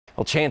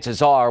Well,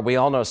 chances are we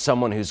all know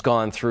someone who's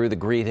gone through the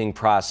grieving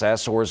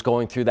process or is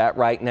going through that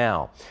right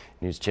now.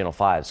 News Channel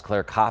 5's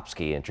Claire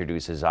Kopsky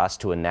introduces us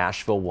to a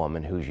Nashville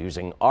woman who's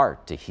using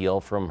art to heal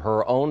from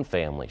her own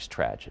family's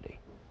tragedy.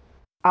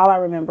 All I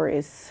remember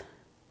is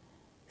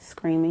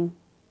screaming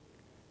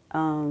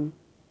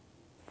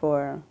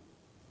for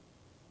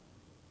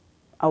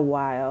a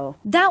while.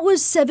 That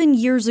was 7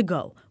 years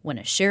ago when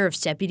a sheriff's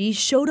deputy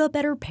showed up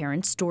at her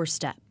parents'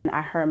 doorstep.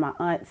 I heard my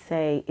aunt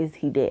say, "Is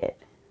he dead?"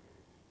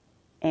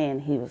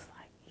 And he was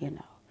like,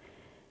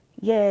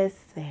 yes,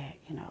 they,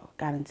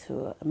 got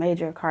into a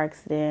major car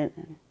accident.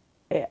 And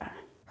yeah.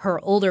 Her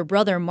older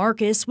brother,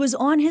 Marcus, was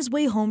on his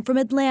way home from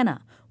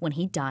Atlanta when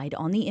he died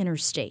on the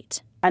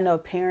interstate. I know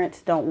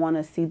parents don't want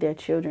to see their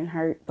children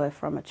hurt, but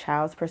from a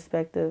child's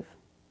perspective,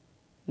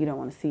 you don't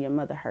want to see your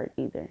mother hurt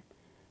either.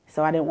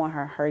 So I didn't want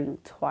her hurting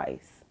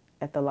twice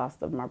at the loss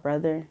of my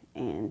brother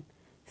and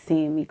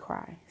seeing me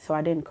cry. So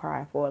I didn't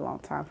cry for a long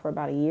time, for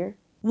about a year.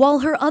 While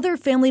her other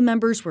family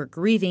members were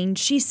grieving,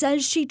 she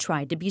says she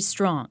tried to be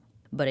strong.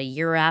 But a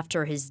year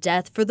after his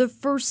death, for the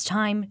first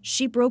time,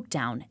 she broke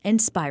down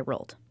and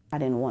spiraled. I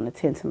didn't want to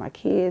tend to my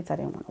kids. I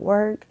didn't want to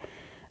work.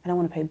 I didn't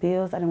want to pay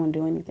bills. I didn't want to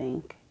do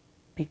anything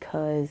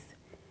because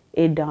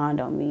it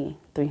dawned on me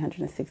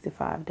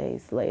 365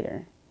 days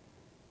later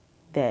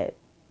that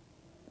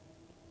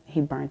he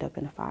burned up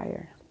in a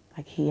fire.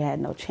 Like he had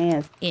no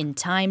chance. In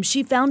time,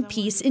 she found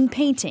peace in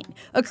painting,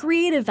 a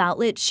creative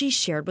outlet she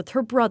shared with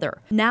her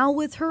brother, now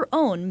with her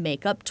own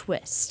makeup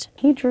twist.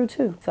 He drew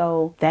too.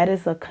 So that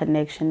is a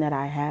connection that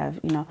I have,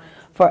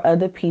 For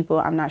other people,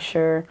 I'm not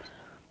sure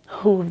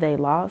who they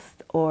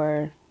lost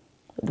or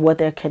what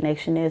their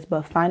connection is,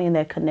 but finding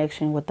that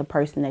connection with the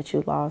person that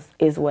you lost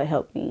is what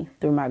helped me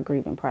through my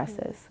grieving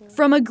process.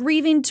 From a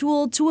grieving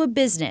tool to a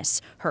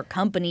business, her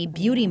company,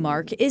 Beauty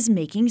Mark, is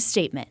making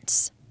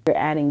statements. We're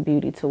adding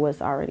beauty to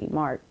what's already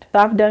marked. So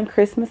I've done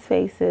Christmas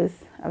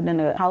faces, I've done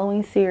a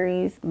Halloween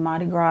series,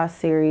 Mardi Gras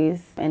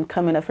series, and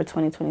coming up for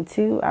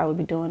 2022, I will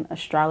be doing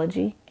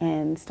astrology,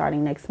 and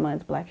starting next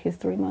month, Black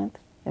History Month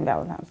and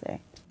Valentine's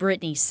Day.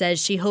 Brittany says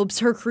she hopes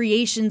her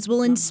creations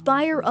will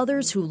inspire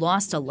others who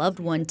lost a loved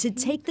one to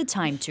take the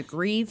time to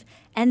grieve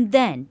and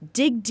then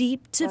dig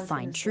deep to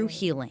find true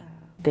healing.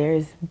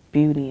 There's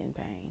beauty in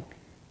pain.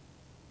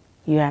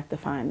 You have to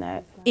find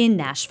that. In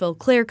Nashville,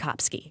 Claire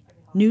Kopsky,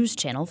 News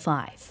Channel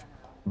 5.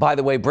 By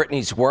the way,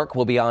 Brittany's work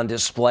will be on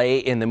display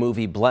in the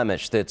movie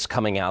Blemish that's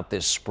coming out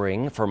this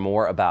spring. For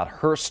more about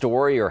her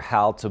story or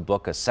how to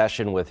book a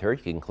session with her, you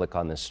can click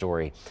on this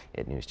story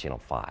at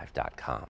newschannel5.com.